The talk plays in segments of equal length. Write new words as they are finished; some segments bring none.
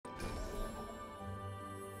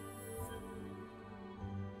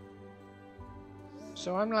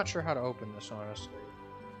So I'm not sure how to open this, honestly.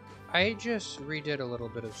 I just redid a little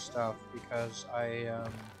bit of stuff because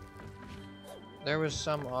there was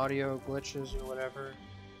some audio glitches or whatever,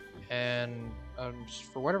 and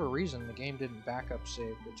for whatever reason the game didn't backup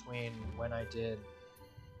save between when I did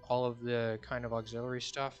all of the kind of auxiliary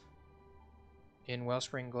stuff in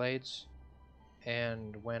Wellspring Glades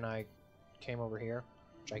and when I came over here,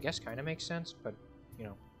 which I guess kind of makes sense, but you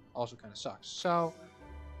know, also kind of sucks. So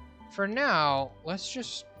for now, let's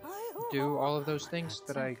just do all of those things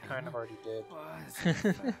that I kind of already did,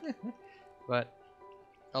 but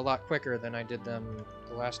a lot quicker than I did them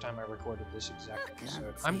the last time I recorded this exact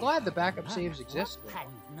episode. I'm glad the backup saves exist,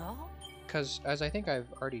 because as I think I've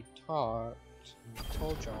already told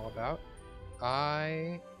y'all about,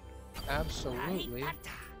 I absolutely,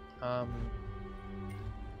 I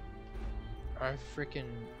freaking,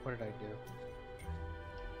 what did I do?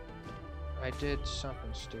 I did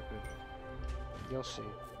something stupid. You'll see.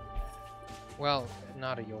 Well,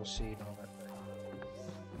 not a you'll see, no, that thing.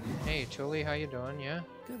 Hey, Tully, how you doing? Yeah?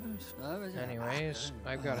 Anyways,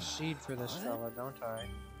 I've got a seed for this fella, don't I?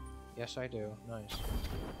 Yes, I do. Nice.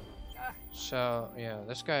 So, yeah,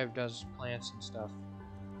 this guy does plants and stuff.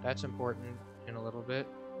 That's important in a little bit,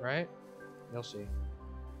 right? You'll see.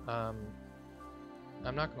 I'm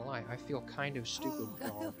not gonna lie, I feel kind of stupid for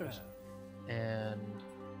all of this. And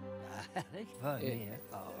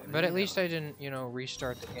but at least I didn't, you know,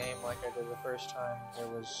 restart the game like I did the first time. There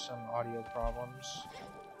was some audio problems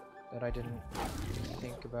that I didn't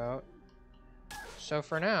think about. So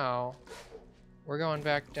for now, we're going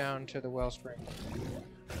back down to the Wellspring,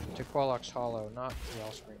 to Qualox Hollow, not the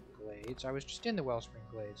Wellspring Glades. I was just in the Wellspring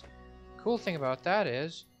Glades. Cool thing about that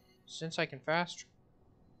is, since I can fast...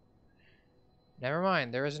 Never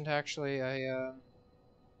mind, there isn't actually a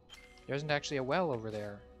well over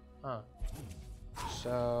there. Huh.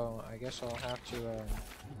 So, I guess I'll have to,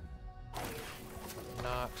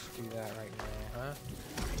 not do that right now, huh?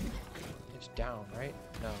 It's down, right?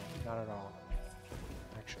 No, not at all.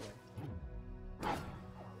 Actually.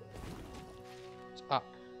 It's up.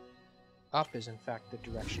 Up is, in fact, the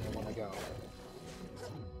direction I want to go.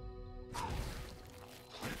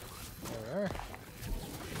 There.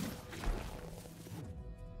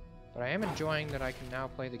 But I am enjoying that I can now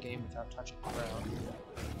play the game without touching the ground.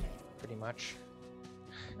 Pretty much.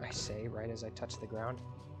 I say, right as I touch the ground.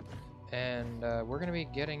 And we're going to be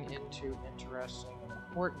getting into interesting and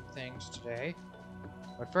important things today.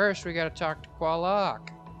 But first, we got to talk to Qualock.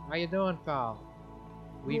 How you doing, pal?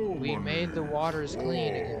 We made the waters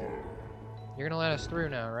clean again. You're going to let us through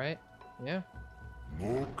now, right? Yeah?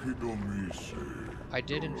 I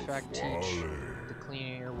did, in fact, teach the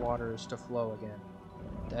cleaner waters to flow again.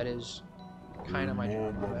 That is kind of my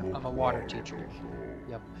job. I'm a water teacher.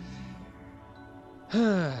 Yep.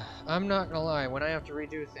 I'm not gonna lie, when I have to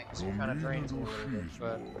redo things, it kind of drains me a little bit,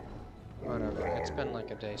 but whatever. It's been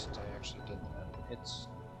like a day since I actually did that. It's,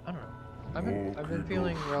 I don't know. I've been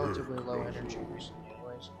feeling relatively low energy recently,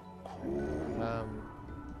 anyways. I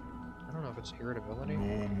don't know if it's irritability.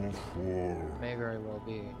 May very well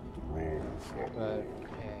be. But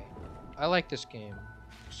hey, I like this game.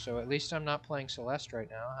 So at least I'm not playing Celeste right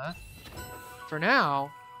now, huh? For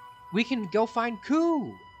now, we can go find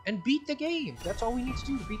Koo and beat the game. That's all we need to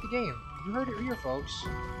do to beat the game. You heard it here, folks.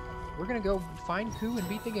 We're gonna go find Koo and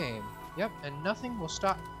beat the game. Yep, and nothing will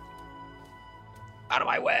stop. Out of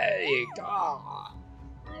my way! God!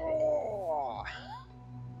 Oh.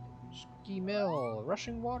 Ski mill,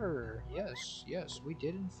 rushing water. Yes, yes, we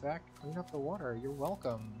did in fact clean up the water. You're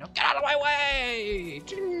welcome. Now get out of my way!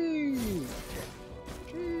 Jeez!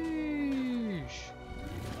 Sheesh.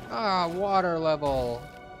 Ah, water level.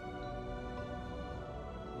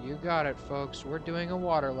 You got it, folks. We're doing a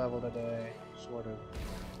water level today. Sort of.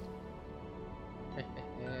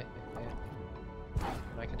 And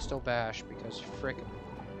I can still bash because frick.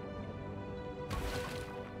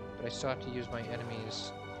 But I still have to use my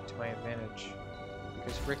enemies to my advantage.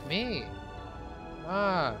 Because frick me.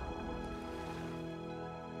 Ah.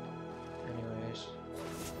 Anyways.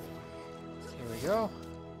 Here we go.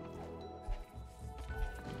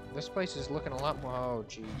 This place is looking a lot more... Oh,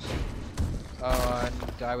 jeez. Oh,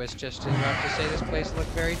 and I was just about to say this place looked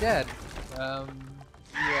very dead.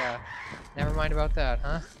 Yeah. Never mind about that,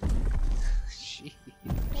 huh?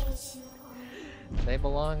 Jeez. They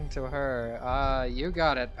belong to her. You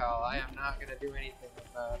got it, pal. I am not gonna do anything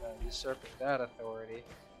about usurping that authority.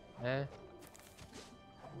 Eh?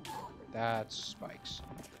 That's spikes.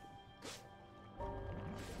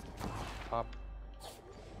 Up.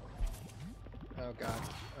 Oh god.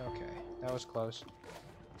 Okay. That was close.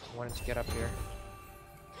 I wanted to get up here.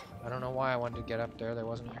 I don't know why I wanted to get up there. There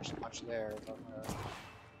wasn't actually much there. But,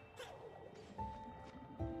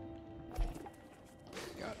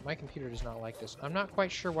 God, my computer does not like this. I'm not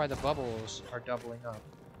quite sure why the bubbles are doubling up.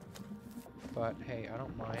 But hey, I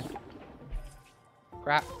don't mind.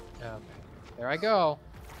 Crap. Okay. There I go.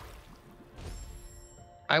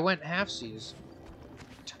 I went halfsies.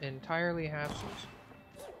 Entirely halfsies.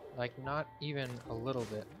 Like, not even a little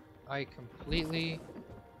bit. I completely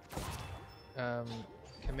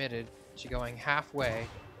committed to going halfway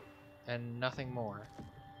and nothing more.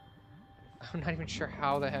 I'm not even sure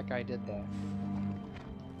how the heck I did that.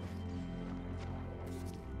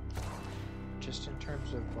 Just in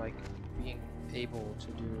terms of, like, being able to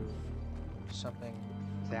do something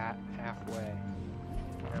that halfway,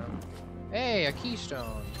 you know? Hey, a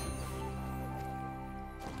keystone!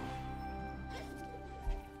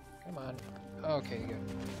 Come on. Okay, good.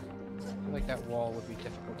 I feel like that wall would be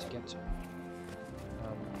difficult to get to.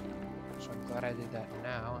 So I'm glad I did that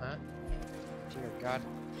now, huh? Dear God.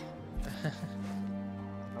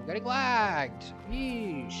 I'm getting lagged!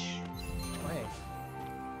 Yeesh! Wait.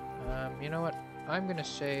 You know what? I'm gonna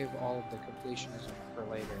save all of the completionism for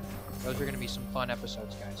later. Those are gonna be some fun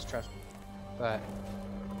episodes, guys. Trust me. But,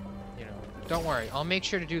 you know, don't worry. I'll make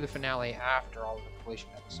sure to do the finale after all of the completion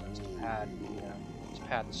episodes to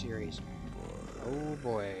pad the series. Oh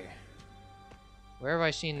boy. Where have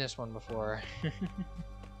I seen this one before?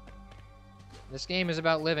 This game is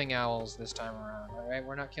about living owls this time around, alright?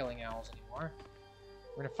 We're not killing owls anymore.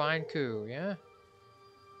 We're gonna find Ku, yeah?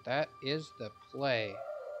 That is the play.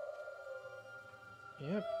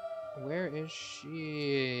 Yep. Where is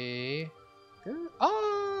she?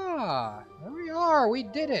 Ah! There we are! We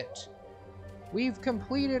did it! We've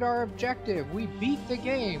completed our objective! We beat the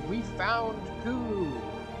game! We found Ku!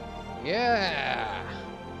 Yeah!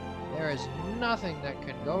 There is nothing that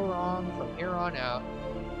can go wrong from here on out.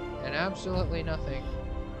 And absolutely nothing.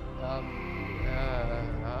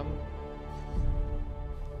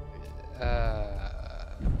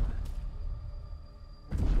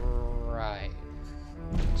 Right.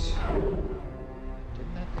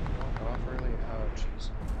 Didn't that thing walk off early? Oh, jeez.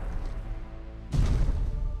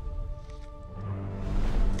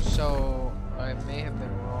 So, I may have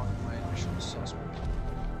been wrong in my initial assessment.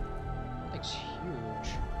 That thing's huge.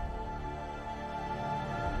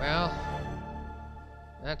 Well,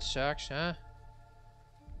 that sucks, huh?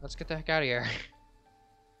 Let's get the heck out of here.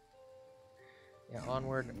 Yeah,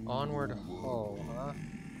 onward ho, huh?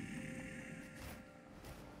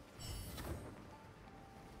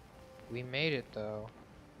 We made it, though.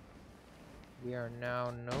 We are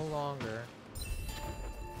now no longer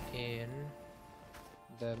in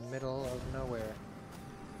the middle of nowhere.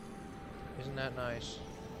 Isn't that nice?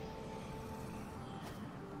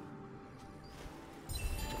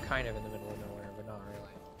 We're kind of in the middle of nowhere, but not really.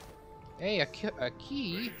 Hey, a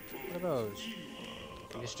key? What are those?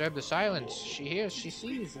 You disturb the silence. She hears, she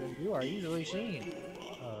sees, and you are easily seen.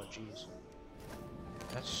 Oh, jeez.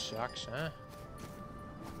 That sucks, huh?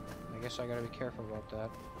 I guess I gotta be careful about that.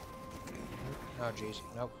 Oh, jeez.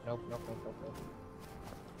 Nope.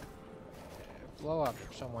 Blow up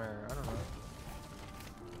somewhere. I don't know.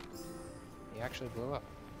 He actually blew up.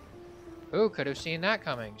 Who could have seen that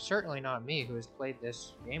coming? Certainly not me, who has played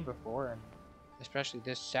this game before, and especially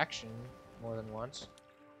this section more than once.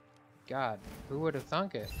 God, who would have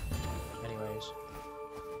thunk it? Anyways.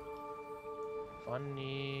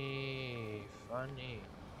 Funny.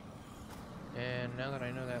 And now that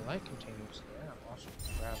I know that light container's there, I'm also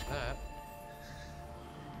gonna grab that.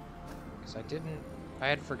 Because I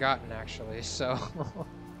had forgotten actually, so.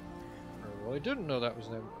 I really didn't know that was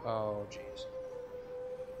there. Oh, jeez.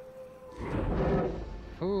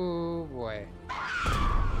 Oh boy.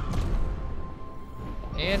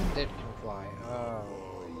 And it can fly. Oh.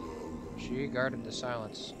 She guarded the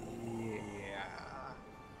silence. Yeah.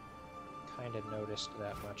 Kind of noticed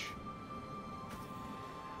that much.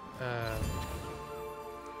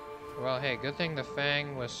 Well, hey, good thing the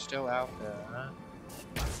Fang was still out there, huh?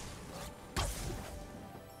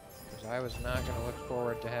 Because I was not going to look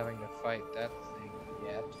forward to having to fight that thing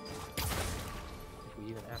yet. If we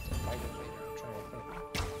even have to fight it later, I'm trying to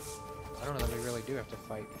think. I don't know that we really do have to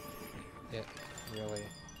fight it, really.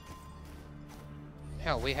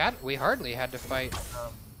 Hell, we hardly had to fight,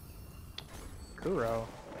 Kuro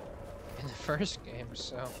in the first game,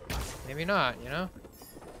 so maybe not, you know?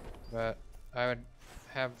 But I would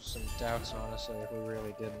have some doubts, honestly, if we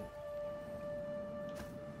really didn't.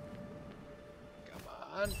 Come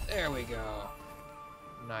on, there we go.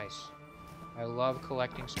 Nice. I love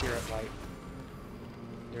collecting spirit light.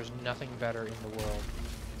 There's nothing better in the world.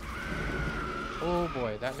 Oh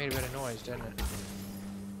boy, that made a bit of noise, didn't it?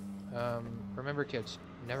 Remember kids,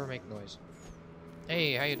 never make noise.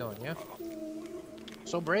 Hey, how you doing, yeah?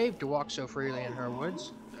 So brave to walk so freely in her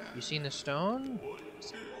woods. You seen the stone?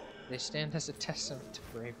 They stand as a testament to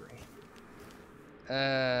bravery.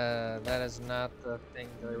 That is not the thing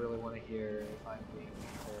that I really want to hear if I'm being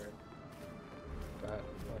heard. But,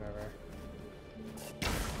 whatever.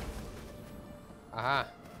 Aha!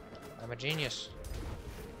 I'm a genius.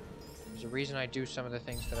 There's a reason I do some of the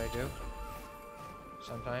things that I do.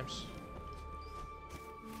 Sometimes.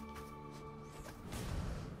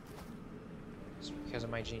 It's because of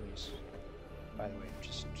my genius. By the way,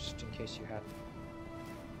 just in case you hadn't,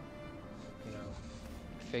 you know,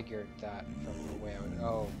 figured that from the way I would.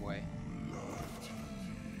 Oh boy.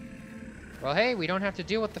 Well, hey, we don't have to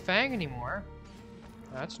deal with the Fang anymore.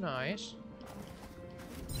 That's nice.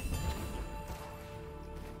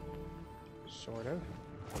 Sort of.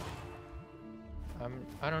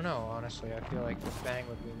 I don't know, honestly. I feel like the Fang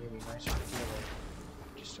would be maybe nicer to deal with.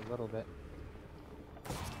 Just a little bit.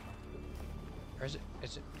 Or is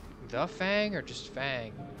it the Fang or just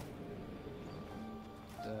Fang?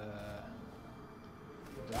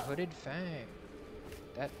 The hooded Fang.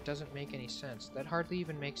 That doesn't make any sense. That hardly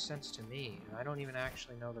even makes sense to me. I don't even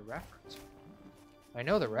actually know the reference. I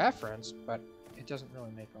know the reference, but it doesn't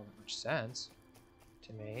really make all that much sense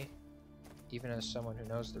to me. Even as someone who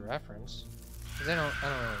knows the reference. Because I don't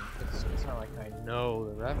really, it's not like I know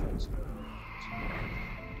the reference.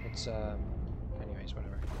 It's anyways,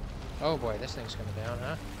 whatever. Oh boy, this thing's coming down,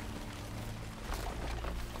 huh?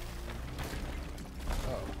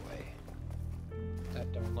 Oh boy.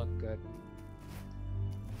 That don't look good.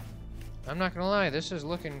 I'm not gonna lie, this is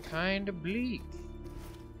looking kinda bleak.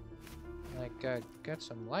 Like, got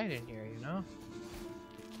some light in here, you know?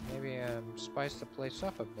 Maybe, spice the place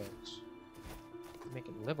up a bit. Make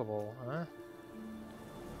it livable, huh?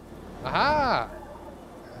 Aha!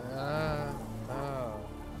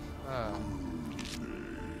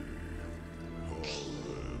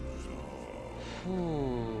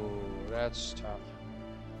 Whew, that's tough.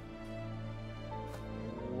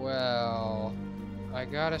 Well, I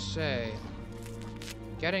gotta say,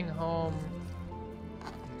 getting home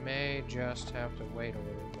may just have to wait a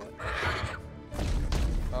little bit.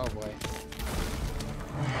 Oh boy.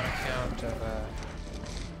 On account of,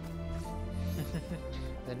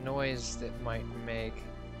 the noise that might make.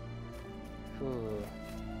 Ooh.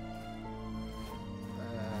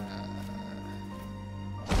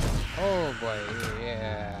 Oh boy,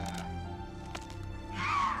 yeah.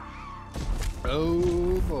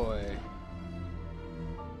 Oh boy.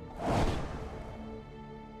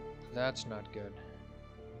 That's not good.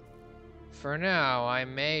 For now, I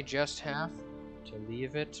may just have to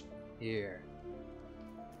leave it here.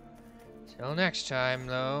 Till next time,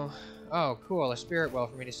 though. Oh, cool, a spirit well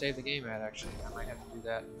for me to save the game at, actually. I might have to do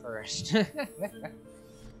that first.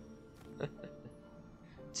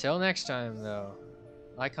 Till next time, though.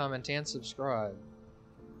 Like, comment, and subscribe.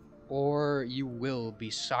 Or you will be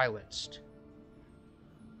silenced.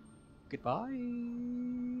 Goodbye.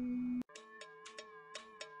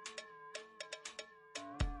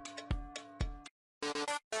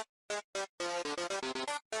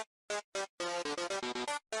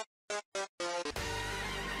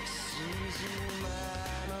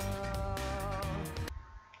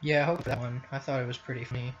 Yeah, I hope that one. I thought it was pretty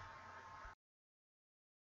funny.